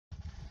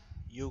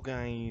Yo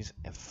guys,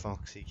 a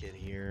Foxy Kid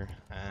here.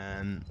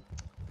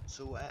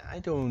 So I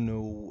don't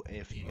know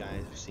if you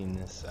guys have seen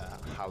this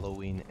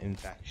Halloween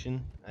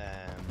Infection.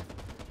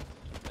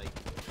 Like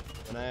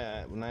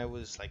when I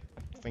was like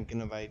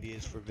thinking of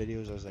ideas for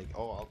videos, I was like,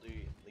 oh, I'll do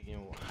like,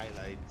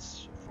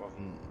 highlights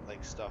from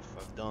like stuff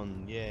I've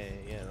done. Yeah,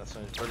 yeah, that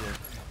sounds brilliant.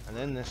 And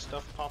then this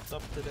stuff popped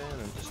up today,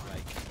 and I'm just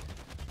like,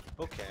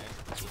 okay,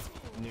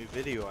 new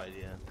video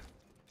idea.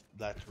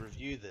 Let's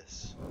review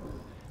this.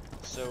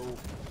 So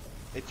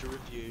it's a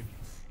review.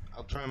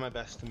 I'll try my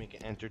best to make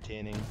it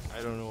entertaining.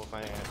 I don't know if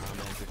I am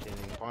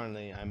entertaining.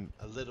 Apparently, I'm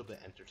a little bit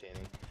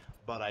entertaining,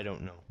 but I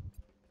don't know.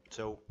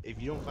 So if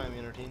you don't find me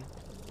if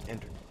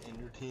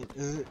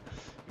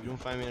you don't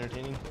find me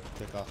entertaining,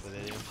 click off the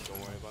video. Don't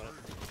worry about it.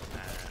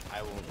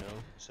 I won't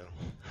know. So,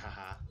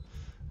 haha.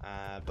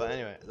 But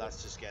anyway,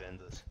 let's just get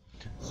into this.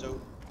 So,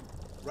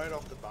 right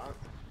off the bat,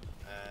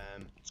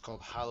 it's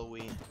called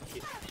Halloween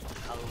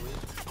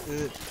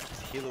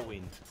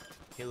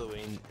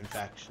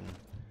Infection.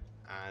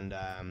 And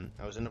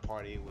I was in a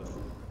party with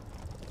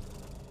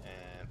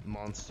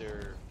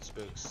Monster,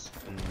 Spooks,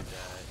 and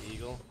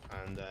Eagle,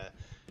 and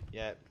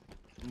yeah,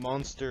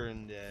 Monster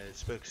and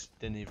Spooks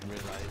didn't even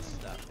realize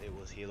that it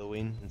was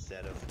Halloween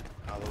instead of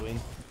Halloween.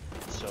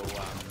 So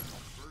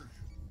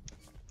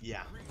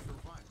yeah,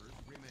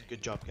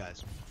 good job,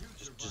 guys.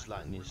 Just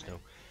letting you know.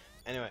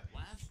 Anyway,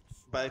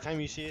 by the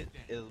time you see it,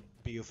 it'll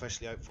be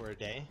officially out for a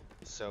day.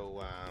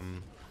 So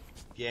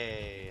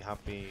yay,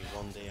 happy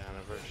 1 day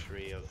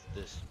anniversary of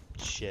this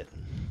shit.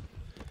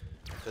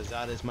 Because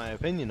that is my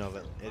opinion of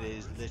it. It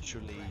is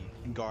literally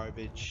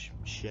garbage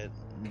shit.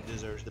 It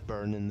deserves to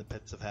burn in the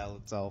pits of hell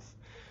itself.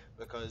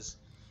 Because,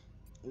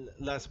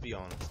 let's be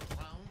honest,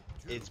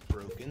 it's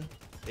broken.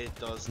 It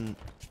doesn't,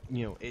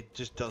 it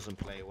just doesn't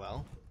play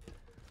well.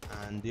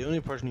 And the only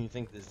person who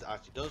thinks this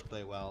actually does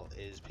play well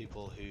is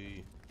people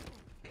who...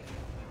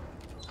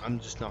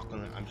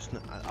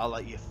 I'll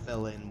let you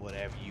fill in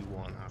whatever you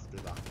want after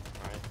that,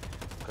 right?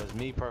 Because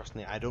me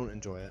personally, I don't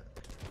enjoy it.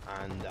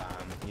 And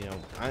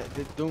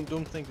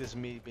don't think this is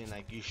me being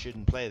like you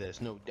shouldn't play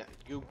this. No,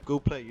 go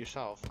play it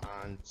yourself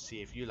and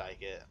see if you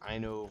like it. I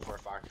know for a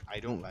fact I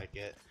don't like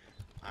it,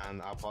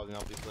 and I'll probably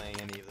not be playing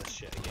any of this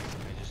shit again.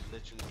 I just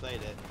literally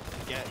played it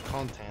to get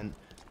content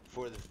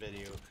for this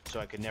video so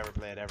I could never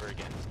play it ever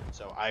again.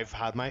 So I've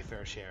had my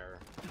fair share,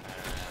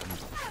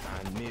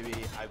 and maybe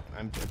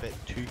I'm a bit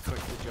too quick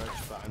to judge,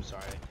 but I'm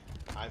sorry.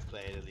 I've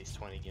played at least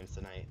 20 games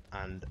tonight,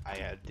 and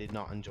I did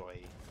not enjoy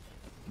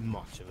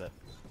much of it.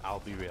 I'll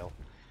be real.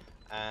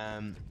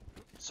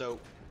 So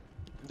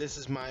this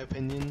is my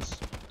opinions.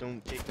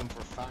 Don't take them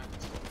for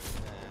fact.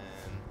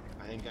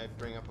 I think I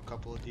bring up a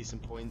couple of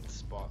decent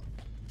points, but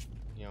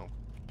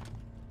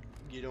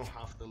you don't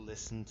have to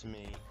listen to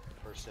me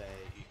per se.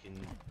 You can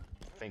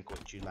think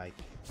what you like.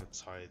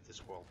 That's how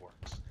this world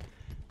works.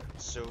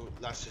 So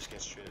let's just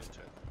get straight into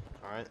it.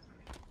 All right.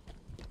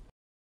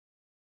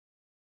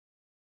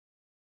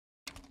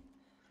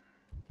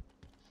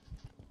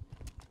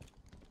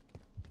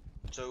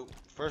 So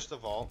first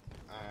of all,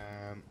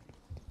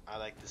 I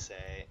like to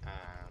say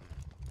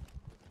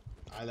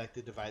I like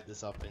to divide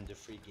this up into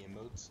 3 game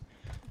modes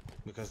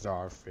because there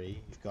are 3.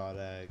 You've got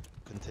a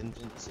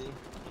contingency,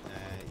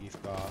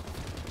 you've got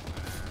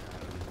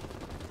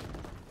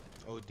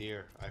oh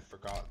dear, I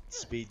forgot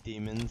speed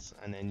demons,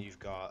 and then you've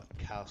got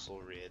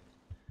castle raid.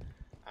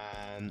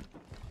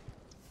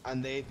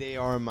 And they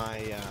are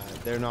my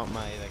they're not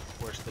my like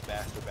worst to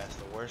best or best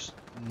to worst.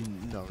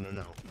 No.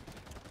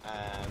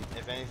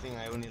 If anything,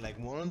 I only like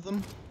one of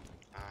them,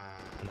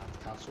 and that's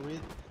Castle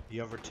Raid.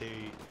 The other 2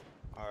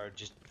 are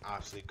just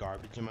absolute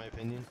garbage in my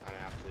opinion, and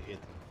I absolutely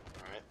hate them.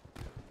 Alright?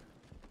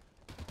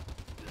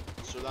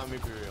 So let me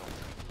be real.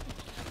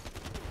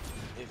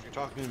 If you're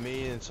talking to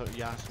me and so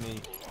you ask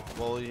me,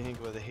 well, what do you think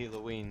about the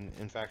Halloween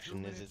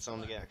Infection? Is it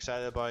something to get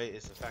excited about?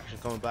 Is the infection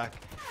coming back?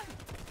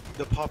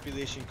 The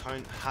population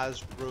count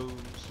has rose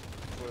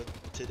for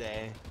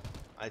today.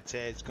 I'd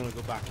say it's going to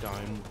go back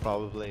down.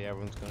 Probably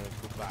everyone's going to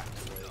go back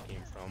to where they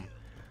came from,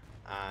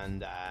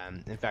 and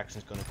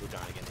infection's going to go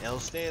down again. It'll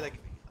stay like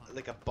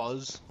a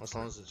buzz as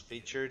long as it's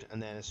featured,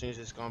 and then as soon as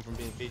it's gone from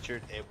being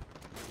featured, it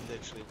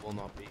literally will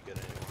not be good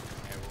anymore.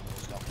 Everyone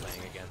will stop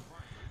playing again,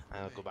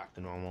 and it'll go back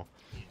to normal.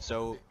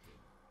 So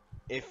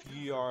if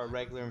you are a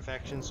regular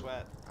infection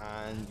sweat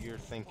and you're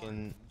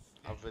thinking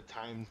of a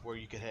time where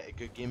you could hit a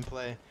good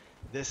gameplay,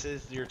 this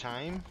is your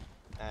time.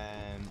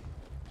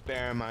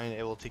 Bear in mind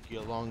it will take you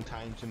a long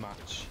time to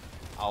match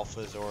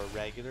alphas or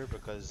regular,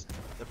 because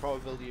the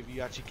probability of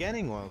you actually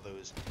getting one of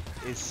those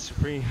is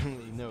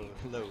supremely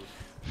low.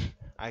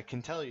 I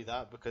can tell you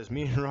that because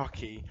me and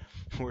Rocky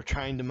were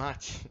trying to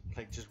match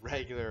like just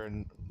regular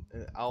and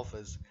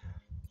alphas,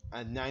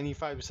 and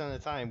 95% of the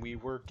time we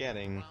were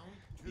getting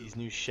these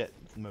new shit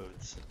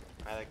modes.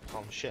 I like to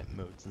call them shit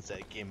modes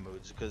instead of game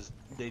modes, because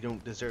they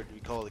don't deserve to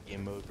be called a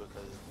game mode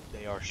because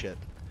they are shit,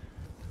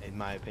 in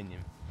my opinion.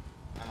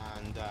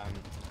 And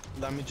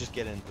let me just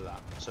get into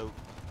that. So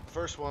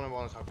first one I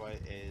want to talk about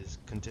is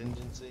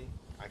contingency.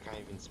 I can't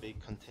even speak.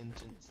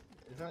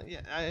 Is that,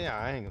 yeah,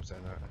 I think I'm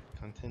saying that.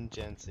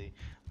 Contingency.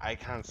 I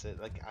can't say,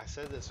 like, I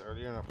said this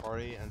earlier in a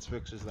party, and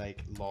Spooks was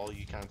like, lol,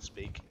 you can't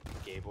speak,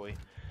 gay boy.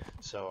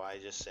 So I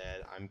just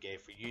said, I'm gay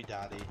for you,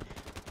 daddy,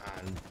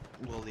 and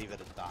we'll leave it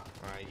at that,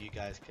 alright? You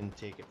guys can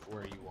take it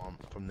where you want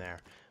from there.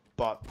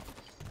 But,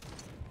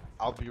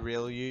 I'll be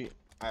real with you,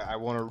 I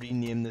want to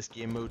rename this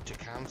game mode to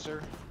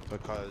Cancer,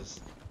 because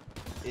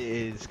it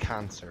is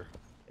cancer.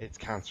 It's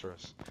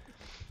cancerous.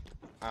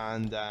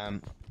 And,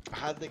 I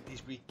had like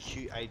these really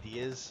cute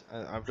ideas.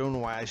 I don't know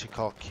why I should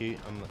call it cute.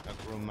 I'm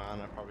a grown man.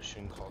 I probably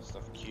shouldn't call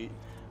stuff cute.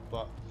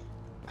 But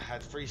I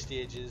had 3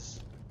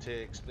 stages to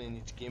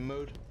explain each game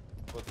mode.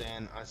 But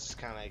then I was just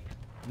kind of like,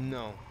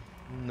 no,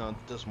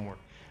 it doesn't work.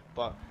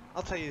 But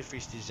I'll tell you the 3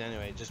 stages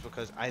anyway, just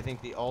because I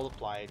think they all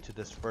apply to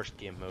this first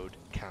game mode,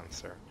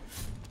 Cancer.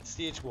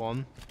 Stage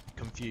 1,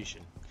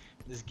 Confusion.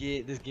 This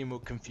game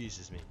mode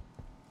confuses me.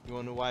 You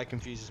wanna know why it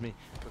confuses me?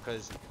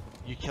 Because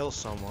you kill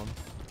someone,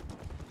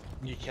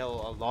 you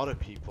kill a lot of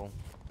people,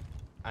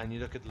 and you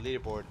look at the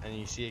leaderboard and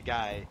you see a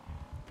guy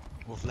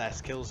with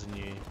less kills than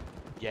you,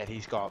 yet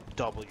he's got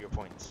double your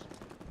points.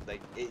 Like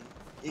it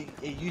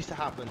used to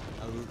happen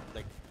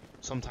like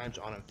sometimes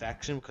on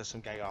Infection because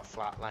some guy got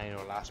flatline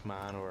or last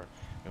man or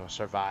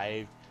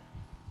survived.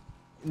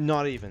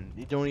 Not even,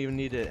 you don't even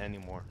need it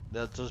anymore.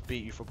 They'll just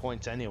beat you for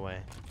points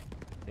anyway,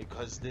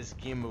 because this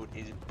game mode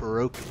is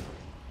broken.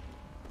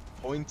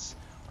 Points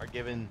are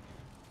given.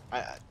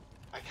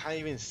 I can't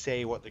even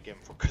say what they're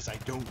given for because I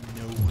don't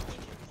know what they're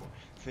given for.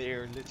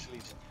 They're literally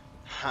just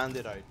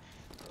handed out.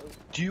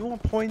 Do you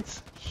want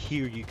points?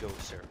 Here you go,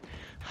 sir.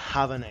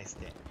 Have a nice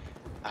day.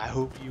 I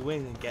hope you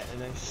win and get a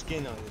nice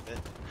skin out of it.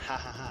 Ha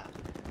ha ha.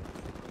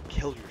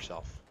 Kill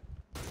yourself.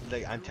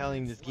 Like, I'm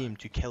telling this game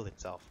to kill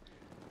itself.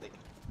 Like,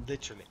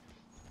 literally.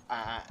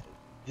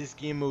 This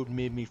game mode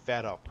made me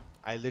fed up.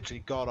 I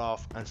literally got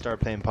off and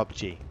started playing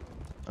PUBG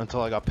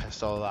until I got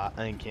pissed all of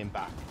that and then came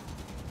back.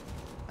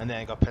 And then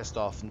I got pissed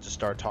off and just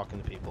started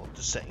talking to people,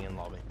 just sitting in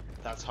lobby.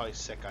 That's how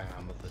sick I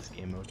am of this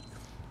game mode.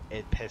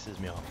 It pisses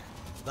me off.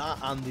 That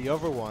and the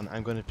other one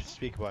I'm going to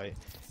speak about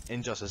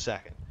in just a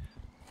second.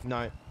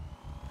 Now,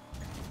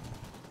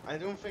 I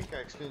don't think I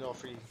explained all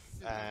 3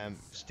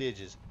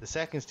 stages. The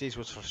second stage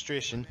was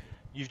frustration.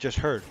 You've just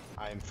heard.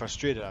 I'm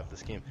frustrated at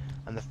this game.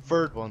 And the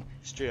third one,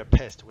 straight up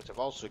pissed, which I've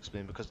also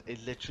explained because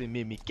it literally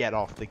made me get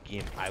off the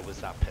game. I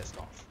was that pissed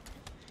off.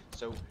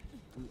 So,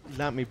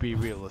 let me be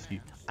real with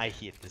you. I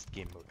hate this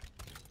game mode.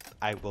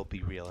 I will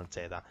be real and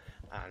say that.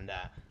 And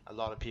a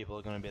lot of people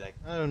are going to be like,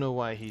 I don't know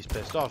why he's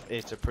pissed off.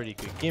 It's a pretty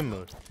good game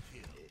mode.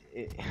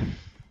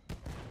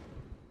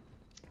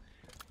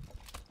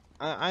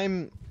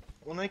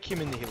 When I came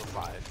into Halo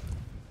 5,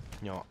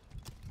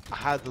 I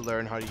had to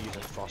learn how to use a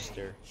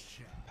thruster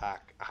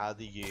pack. I had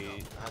to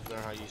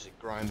learn how to use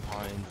a ground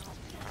pound.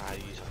 I had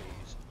to use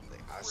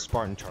like, a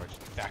Spartan charge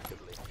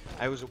effectively.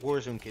 I was a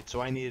Warzone kid,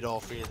 so I needed all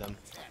 3 of them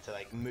to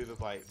like move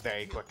about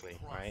very quickly,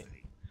 right?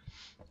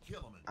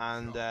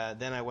 And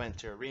then I went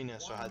to Arena,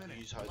 so I had to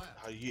use how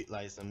to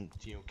utilize them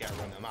to get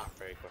around the map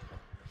very quickly.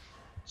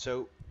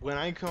 So when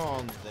I come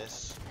on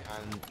this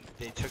and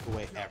they took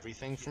away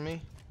everything from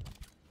me,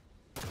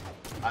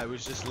 I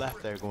was just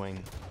left there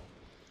going,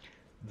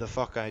 the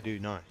fuck I do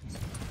now?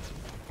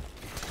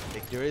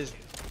 Like, there is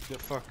the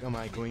fuck am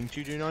I going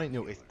to do now?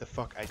 No, it's the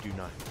fuck I do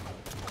now.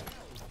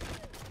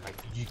 Like,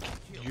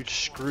 you're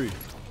screwed.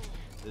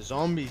 The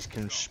zombies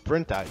can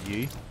sprint at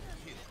you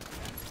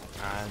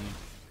and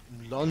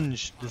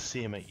lunge the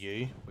same at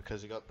you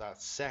because they got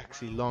that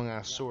sexy long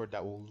ass sword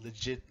that will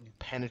legit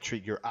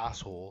penetrate your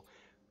asshole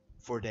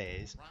for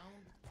days,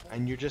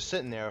 and you're just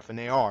sitting there with an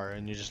AR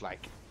and you're just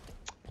like,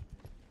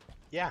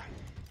 yeah,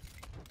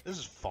 this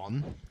is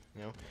fun.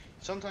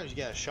 Sometimes you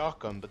get a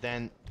shotgun, but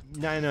then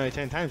 9 out of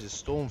 10 times it's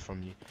stolen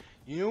from you.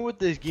 You know what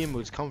this game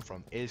mode's come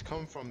from? It has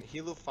come from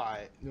Halo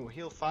 4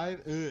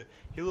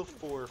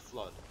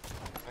 Flood.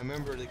 I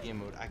remember the game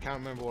mode. I can't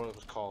remember what it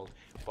was called,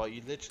 but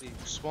you literally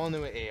spawn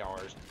in with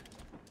ARs,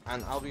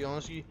 and I'll be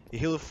honest with you, the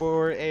Halo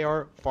 4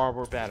 AR far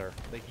more better.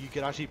 Like, you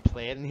could actually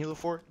play it in Halo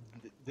 4.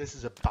 This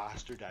is a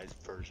bastardized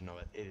version of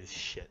it. It is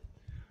shit.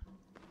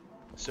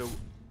 So,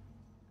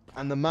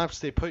 and the maps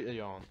they put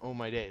you on, oh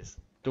my days.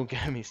 Don't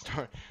get me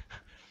started.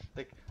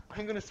 Like,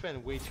 I'm gonna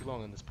spend way too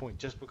long on this point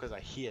just because I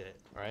hate it,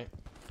 right?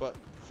 But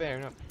fair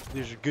enough.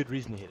 There's a good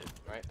reason to hate it,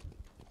 right?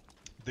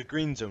 The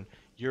green zone.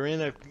 You're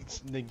in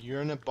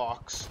a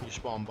box, your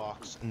spawn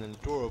box, and then the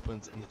door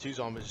opens, and the 2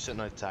 zombies are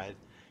sitting outside,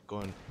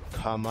 going,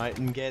 "Come out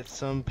and get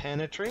some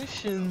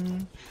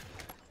penetration."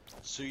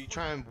 So you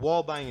try and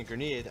wall bang a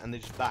grenade, and they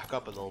just back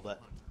up a little bit,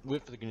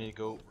 wait for the grenade to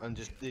go, and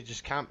they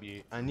just camp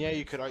you. And yeah,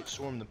 you could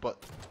outswarm them,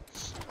 but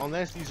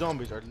unless these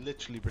zombies are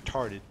literally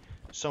retarded,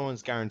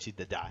 someone's guaranteed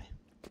to die.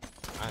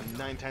 And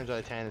 9 times out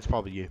of 10, it's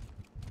probably you.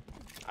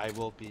 I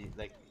will be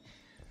like,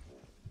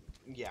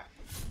 yeah,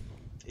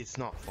 it's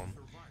not fun.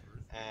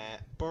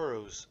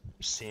 Burrows,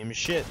 same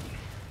shit.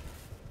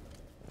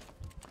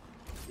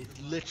 It's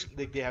literally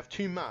like they have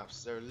 2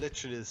 maps. They're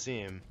literally the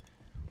same.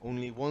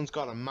 Only one's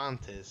got a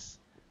mantis,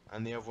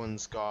 and the other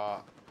one's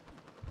got.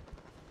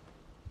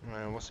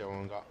 What's the other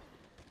one got?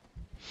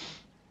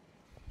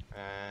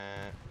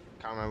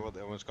 Can't remember what the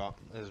other one's got.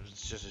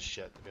 It's just a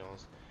shit, to be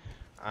honest.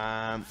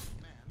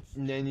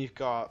 And then you've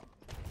got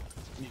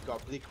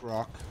Bleak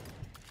Rock.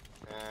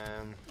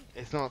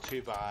 It's not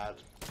too bad.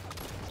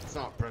 It's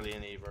not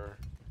brilliant either.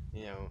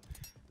 You know,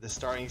 the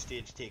starting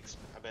stage takes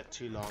a bit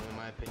too long in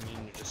my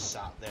opinion. You're just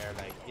sat there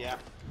like, yeah,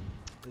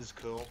 this is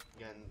cool.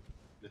 Getting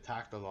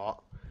attacked a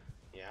lot.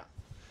 Yeah.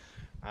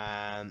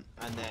 And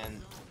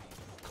then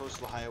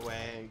Coastal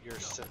Highway, you're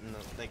sitting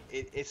like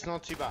it's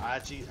not too bad.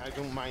 Actually, I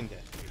don't mind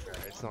it. To be fair,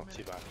 it's not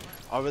too bad.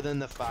 Other than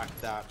the fact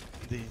that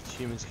these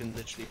humans can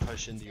literally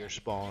push into your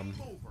spawn.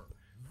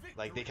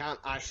 Like they can't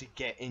actually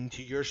get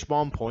into your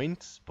spawn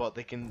points, but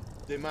they can.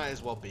 They might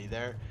as well be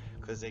there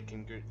because they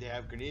can. They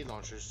have grenade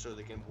launchers, so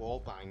they can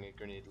wall bang a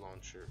grenade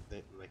launcher,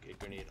 like a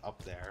grenade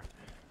up there.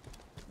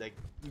 Like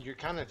you're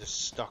kind of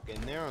just stuck in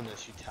there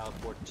unless you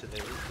teleport to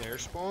their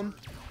spawn.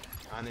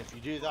 And if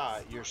you do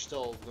that, you're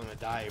still gonna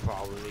die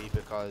probably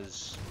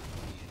because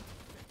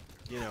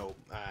you know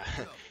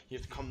you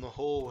have to come the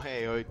whole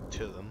way out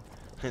to them,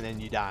 and then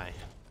you die.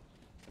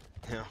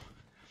 You know,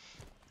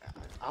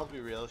 I'll be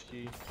real with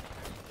you.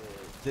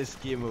 This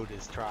game mode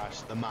is trash.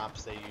 The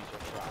maps they use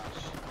are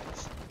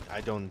trash.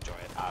 I don't enjoy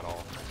it at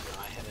all.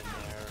 I hit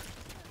in there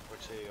or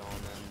two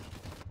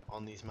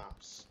on these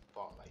maps,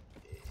 but like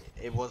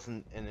it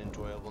wasn't an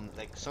enjoyable.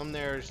 Like some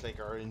there's like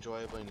are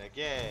enjoyable and like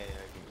yeah,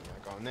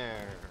 I got in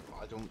there.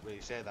 I don't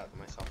really say that to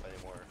myself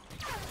anymore.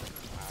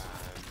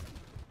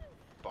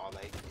 But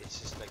like it's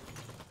just like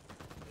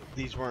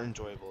these weren't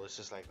enjoyable. It's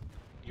just like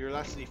you're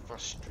actually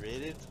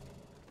frustrated,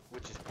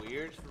 which is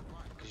weird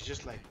because you're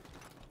just like.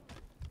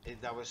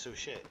 That was so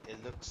shit.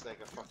 It looks like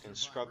a fucking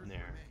scrub in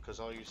there because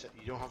all you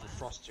don't have the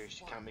thrusters.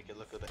 You can't make it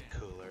look a bit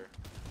cooler.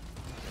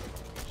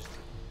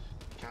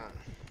 You can't.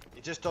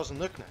 It just doesn't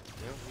look nice.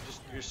 You know,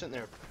 you're sitting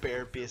there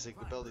bare basic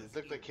abilities.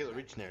 Look like Halo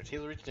Reach Nairs.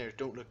 Halo Reach Nairs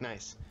don't look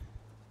nice.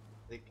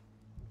 Like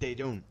they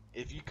don't.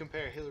 If you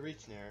compare Halo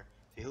Reach Nair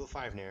to Halo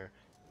 5 Nair,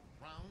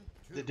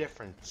 the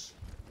difference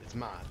it's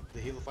mad.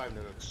 The Halo 5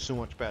 Nair looks so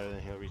much better than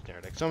Halo Reach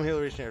Nair. Like some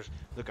Halo Reach Nairs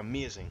look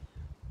amazing,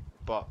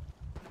 but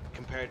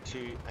compared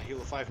to a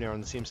Halo 5 Nair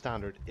on the same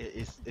standard,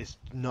 it's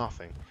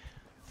nothing.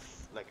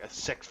 Like a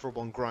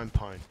 6-for-1 ground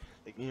pound.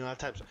 Like you know that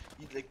type of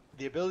like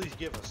the abilities you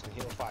give us in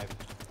Halo 5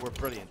 were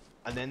brilliant,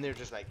 and then they're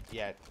just like,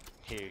 yeah,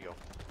 here you go.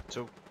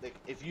 So like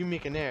if you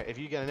make an air, if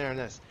you get an air in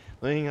this,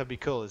 the only thing that'd be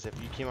cool is if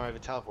you came out of a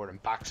teleport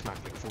and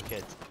backsmacked like 4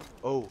 kids.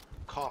 Oh,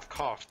 cough,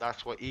 cough.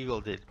 That's what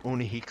Eagle did.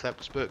 Only he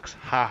clipped spooks.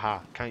 Haha.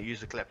 Can't use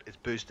the clip. It's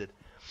boosted.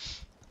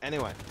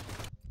 Anyway,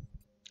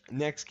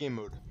 next game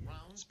mode.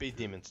 Speed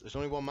Demons. There's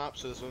only one map,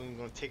 so this isn't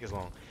going to take as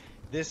long.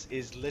 This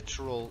is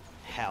literal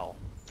hell.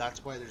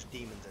 That's why there's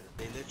demons in it.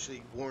 They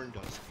literally warned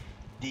us.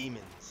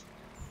 Demons.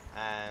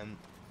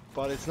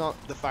 But it's not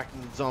the fact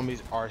that the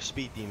zombies are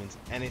speed demons.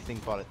 Anything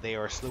but it. They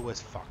are slow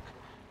as fuck.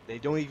 They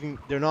don't even...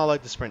 They're not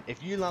allowed to sprint.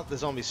 If you let the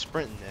zombies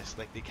sprint in this,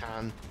 like they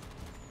can...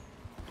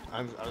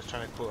 I was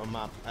trying to quote a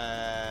map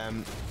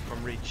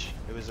from Reach.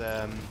 It was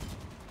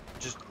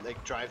just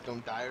like drive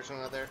don't die or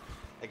something like there.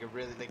 Like it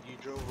really like you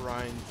drove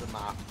around the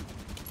map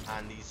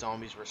and these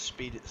zombies were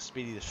speedy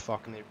as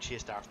fuck and they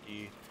chased after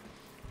you.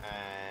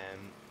 I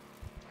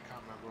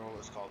can't remember what it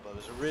was called, but it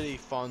was a really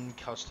fun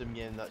custom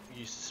game that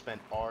you used to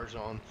spend hours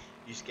on.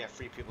 You used to get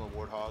 3 people in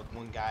Warthog.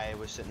 One guy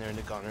was sitting there in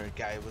the gunner, a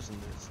guy was in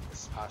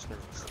this passenger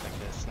like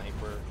the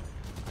sniper,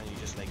 and you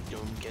just like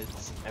dome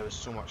kids. It was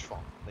so much fun.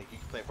 Like you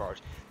could play for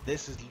hours.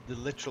 This is the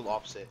literal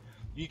opposite.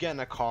 You get in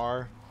a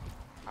car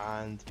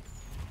and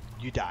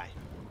you die.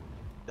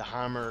 The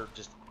hammer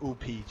just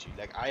OP'd you.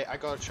 Like I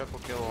got a triple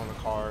kill on a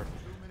car.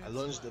 I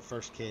lunged at the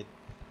first kid,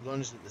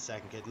 lunged at the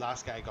second kid.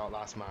 Last guy got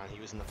last man. He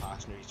was in the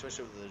passenger. He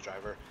switched over to the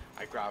driver.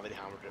 I gravity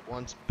hammered it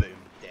once. Boom,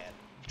 dead.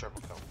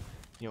 Triple kill.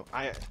 You know,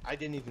 I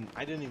didn't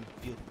even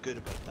feel good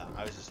about that.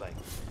 I was just like,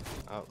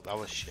 oh, that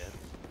was shit.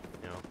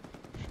 You know,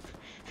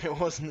 it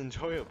wasn't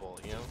enjoyable.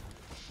 You know,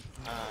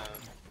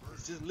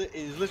 it's just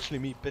it's literally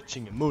me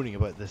bitching and moaning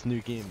about this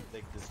new game,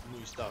 like this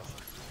new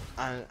stuff,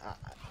 and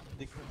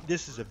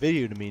this is a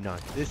video to me now.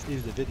 This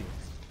is a video.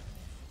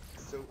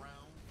 So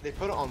they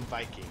put it on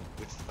Viking,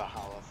 which is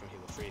Valhalla from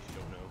Halo 3 if you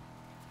don't know,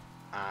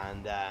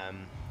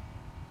 and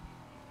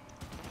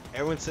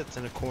everyone sits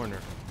in a corner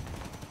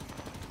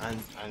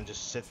and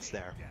just sits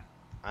there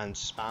and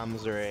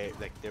spams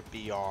their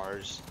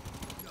BRs,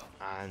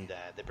 and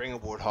they bring a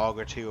warthog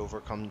or 2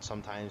 over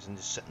sometimes and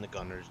just sit in the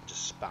gunners and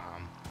just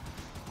spam.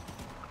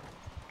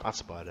 That's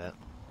about it.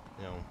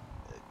 You know,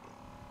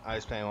 I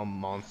was playing on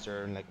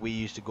Monster and like we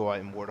used to go out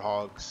in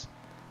warthogs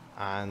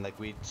and like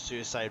we'd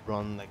suicide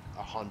run like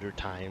 100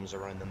 times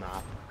around the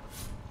map,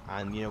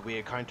 and you know we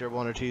encounter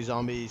 1 or 2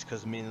 zombies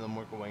because many of them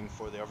were going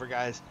for the other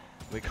guys.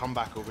 We come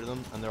back over to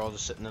them and they're all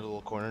just sitting in a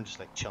little corner just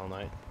like chilling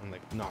out and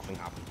like nothing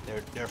happened.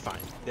 They're fine.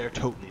 They're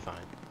totally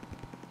fine.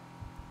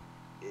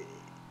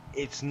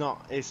 It's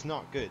not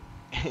good.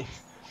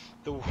 It's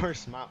the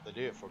worst map to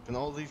do it for. And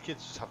all these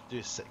kids just have to do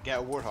is get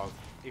a warthog.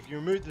 If you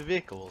remove the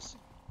vehicles,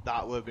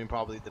 that would have been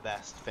probably the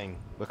best thing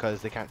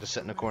because they can't just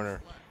sit in a corner.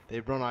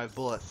 They run out of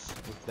bullets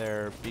with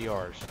their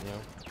BRs, you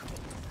know.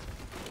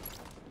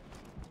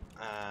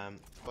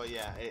 But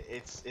yeah,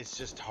 it's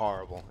just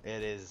horrible.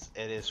 It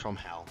is from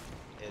hell.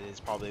 It is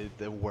probably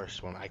the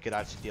worst one. I could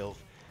actually deal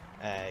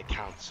with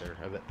cancer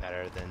a bit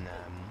better than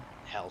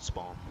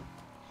Hellspawn.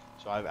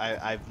 So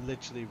I've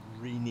literally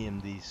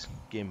renamed these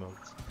game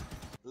modes.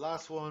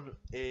 Last one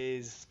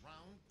is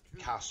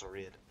Castle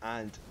Raid,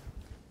 and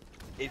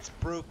it's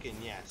broken.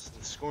 Yes,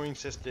 the scoring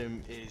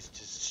system is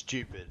just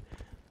stupid,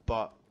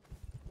 but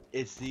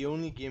it's the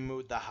only game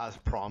mode that has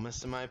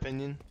promise, in my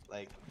opinion.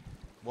 Like,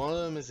 one of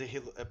them is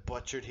a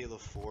butchered Halo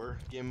 4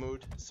 game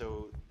mode.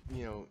 So,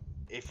 you know,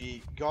 if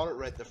you got it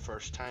right the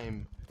first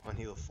time on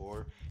Halo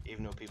 4,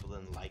 even though people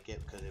didn't like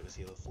it because it was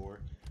Halo 4,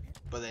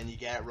 but then you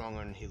get it wrong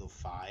on Halo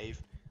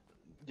 5,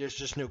 there's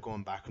just no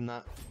going back from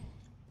that.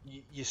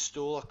 You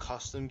stole a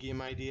custom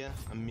game idea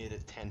and made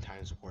it 10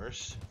 times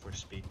worse for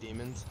Speed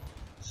Demons.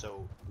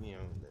 So, you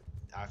know,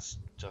 that's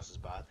just as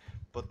bad.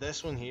 But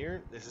this one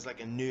here, this is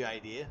like a new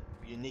idea,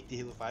 unique to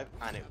Halo 5,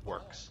 and it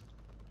works.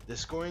 The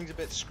scoring's a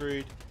bit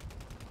screwed,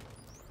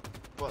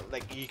 but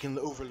like you can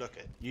overlook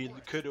it. You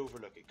could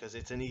overlook it because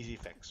it's an easy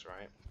fix,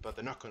 right? But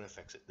they're not going to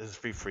fix it. This is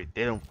free.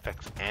 They don't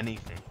fix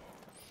anything.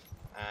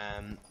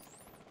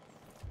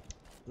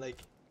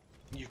 Like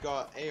you've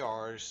got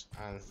ARs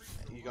and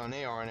you got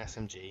an AR and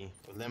SMG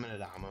with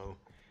limited ammo,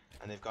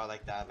 and they've got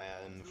like that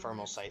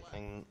thermal sight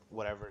thing,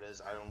 whatever it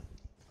is.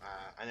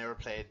 I never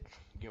played,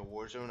 you know,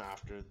 Warzone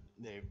after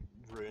they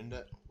ruined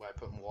it by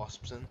putting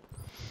wasps in.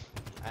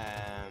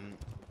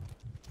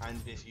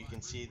 And basically you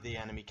can see the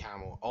enemy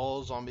camo.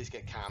 All zombies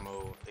get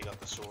camo. They got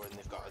the sword and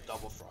they've got a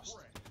double frost.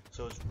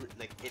 So it's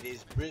like it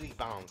is really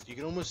balanced. You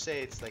can almost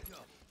say it's like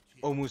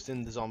almost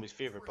in the zombies'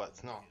 favor, but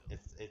it's not.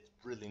 It's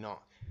really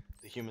not.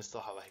 The humans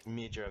still have a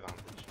major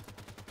advantage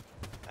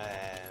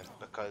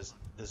because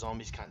the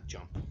zombies can't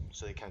jump,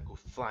 so they can't go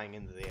flying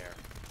into the air.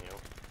 You know,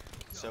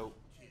 so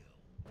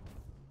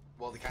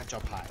well they can't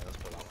jump high. Let's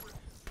put it that way.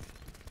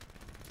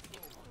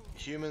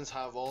 Humans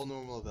have all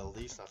normal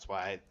abilities. That's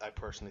why I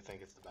personally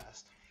think it's the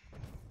best.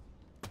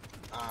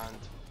 And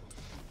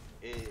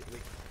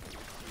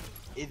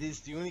it is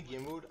the only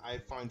game mode I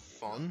found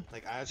fun.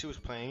 Like I actually was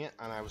playing it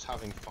and I was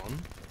having fun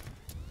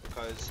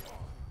because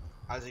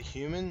as a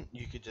human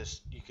you could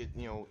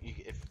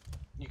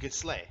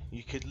slay.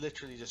 You could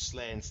literally just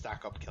slay and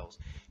stack up kills.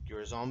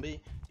 You're a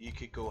zombie, you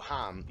could go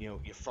ham. You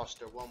know, you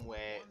thruster one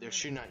way, they're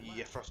shooting at you,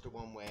 you thruster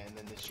one way, and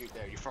then they shoot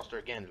there. You thruster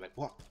again. They're like,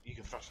 what? You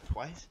can thruster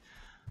twice?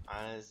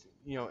 And it's,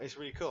 you know, it's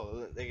really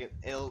cool.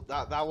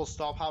 That will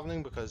stop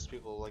happening because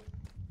people like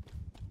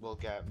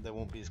they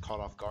won't be as caught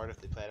off guard if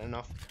they play it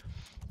enough.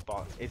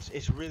 But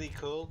it's really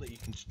cool that you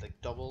can just like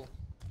double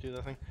do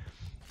the thing,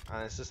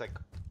 and it's just like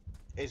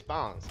it's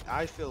balanced.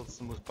 I feel it's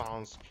the most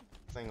balanced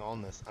thing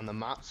on this, and the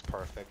map's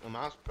perfect. The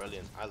map's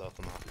brilliant. I love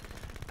the map.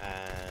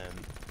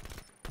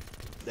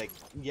 Like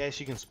yes,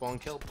 you can spawn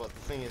kill, but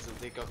the thing is that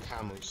they got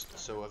camos,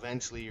 so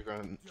eventually you're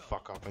gonna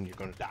fuck up and you're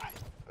gonna die.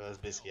 That's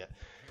basically it.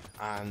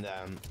 And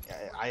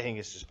I think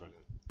it's just brilliant.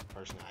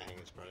 Personally, I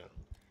think it's brilliant.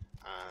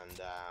 And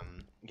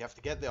you have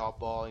to get the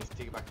oddball, you have to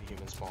take it back to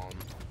human spawn,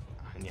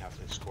 and you have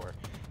to score.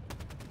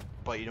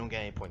 But you don't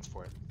get any points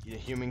for it. The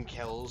human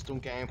kills don't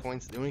get any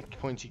points. The only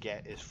points you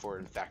get is for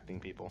infecting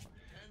people.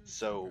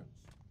 So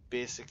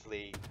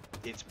basically,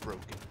 it's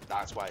broken.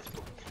 That's why it's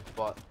broken.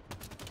 But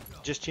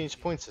just change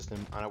the point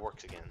system and it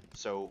works again.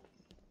 So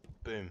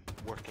boom,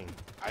 working.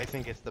 I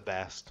think it's the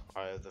best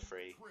out of the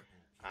three,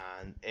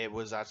 and it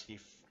was actually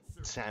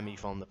semi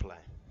fun to play.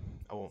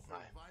 I won't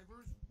lie.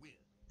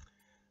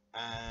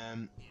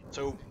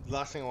 So the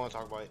last thing I want to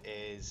talk about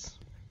is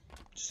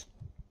just,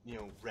 you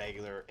know,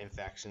 regular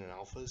infection and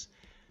alphas.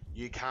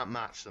 You can't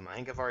match them. I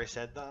think I've already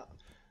said that,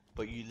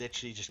 but you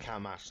literally just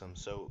can't match them.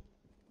 So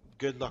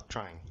good luck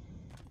trying,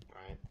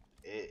 right?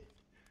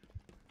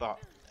 But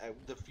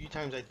the few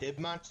times I did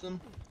match them,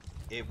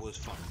 it was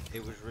fun.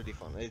 It was really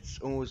fun.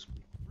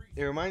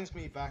 It reminds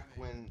me back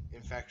when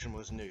Infection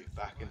was new,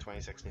 back in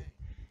 2016.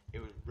 It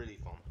was really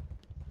fun.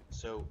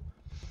 So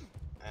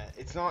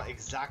it's not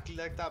exactly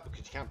like that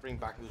because you can't bring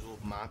back those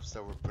old maps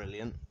that were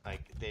brilliant.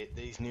 Like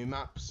these new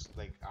maps,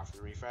 like after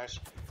the refresh,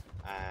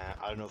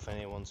 I don't know if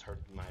anyone's heard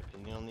my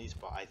opinion on these,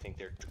 but I think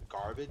they're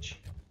garbage.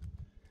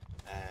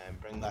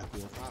 Bring back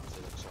the old maps;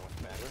 they look so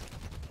much better.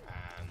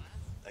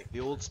 Like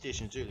the old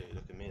Station Zulu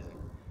look amazing.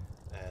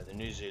 The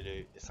new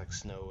Zulu, it's like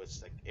snow.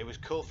 It's like it was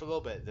cool for a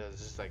little bit. There's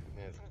just like,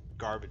 you know,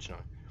 garbage now.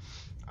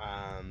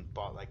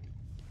 But like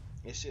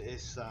it's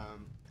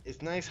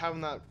nice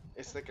having that.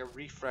 It's like a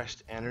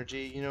refreshed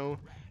energy, you know.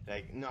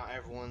 Like not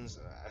everyone's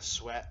a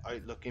sweat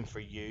out looking for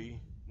you.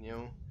 You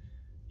know,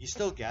 you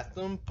still get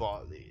them,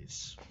 but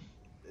it's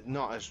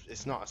not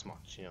as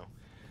much, you know.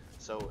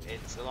 So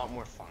it's a lot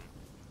more fun.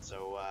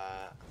 So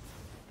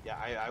yeah,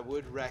 I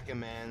would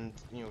recommend,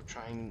 you know,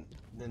 trying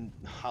the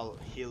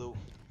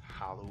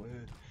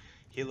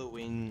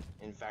Halloween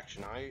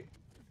Infection out,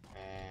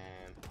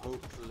 and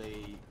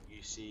hopefully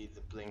you see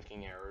the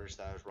blinking errors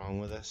that is wrong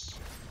with this,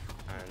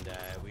 and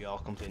we all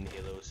complain to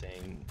Halo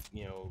saying,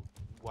 you know,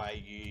 why are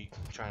you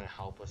trying to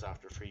help us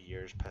after 3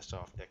 years, pissed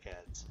off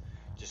dickheads?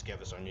 Just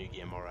give us our new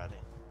game already.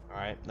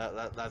 Alright,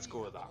 let's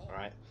go with that,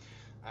 alright?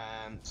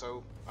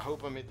 So I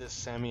hope I made this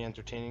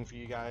semi-entertaining for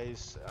you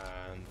guys.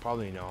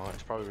 Probably not.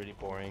 It's probably really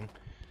boring.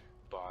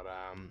 But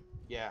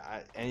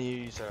yeah, any of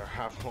you that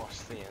have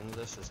watched the end of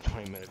this,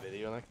 20-minute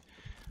video, like,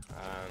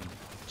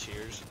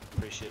 cheers,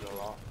 appreciate it a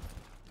lot.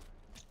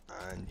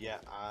 And yeah,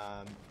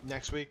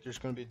 next week there's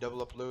going to be a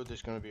double upload.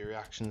 There's going to be a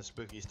reaction to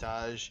Spooky's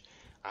Taj.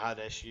 I had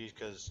issues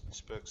because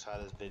Spooks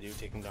had his video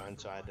taken down,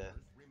 so I have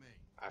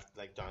to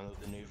like download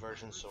the new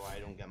version so I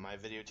don't get my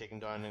video taken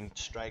down and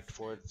striked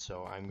for it.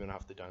 So I'm gonna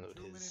have to download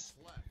his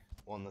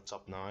one that's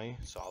up now.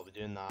 So I'll be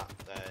doing that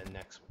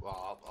next.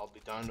 Well, I'll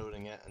be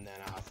downloading it and then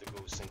I have to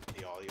go sync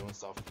the audio and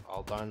stuff.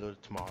 I'll download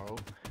it tomorrow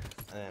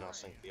and then I'll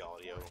sync the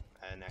audio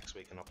next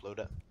week and upload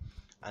it.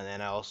 And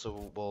then I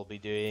also will be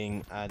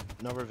doing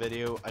another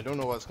video. I don't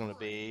know what it's gonna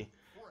be.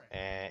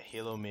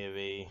 Halo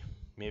maybe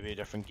a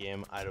different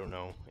game. I don't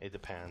know. It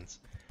depends.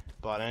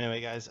 But anyway,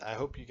 guys, I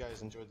hope you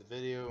guys enjoyed the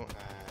video.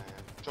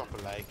 Drop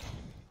a like.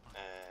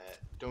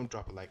 Don't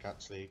drop a like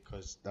actually,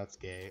 because that's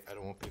gay. I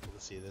don't want people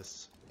to see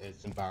this.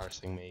 It's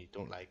embarrassing me.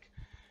 Don't like.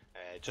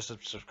 Just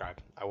subscribe.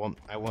 I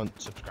want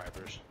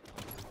subscribers,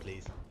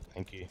 please.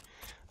 Thank you.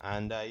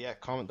 And yeah,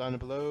 comment down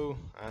below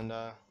and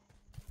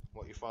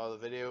what you thought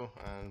of the video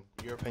and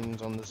your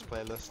opinions on this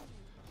playlist.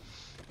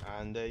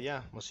 And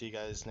yeah, we'll see you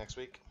guys next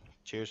week.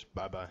 Cheers.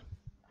 Bye bye.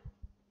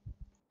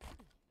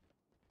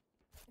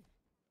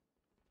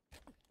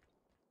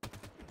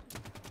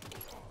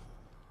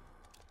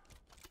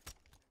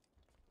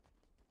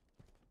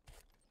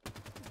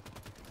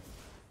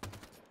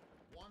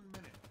 1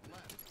 minute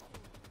left.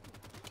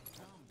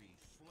 Zombie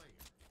Slayer.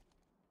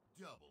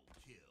 Double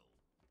kill.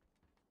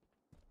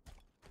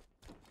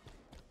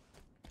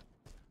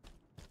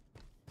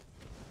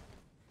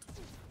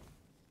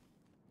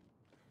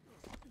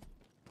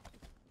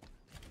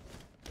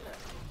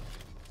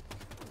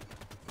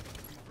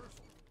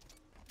 Reversal.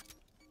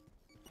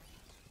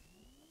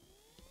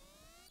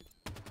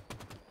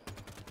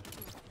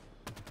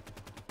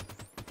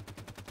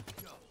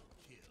 Double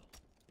kill.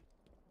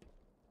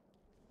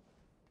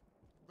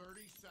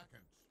 30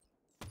 seconds.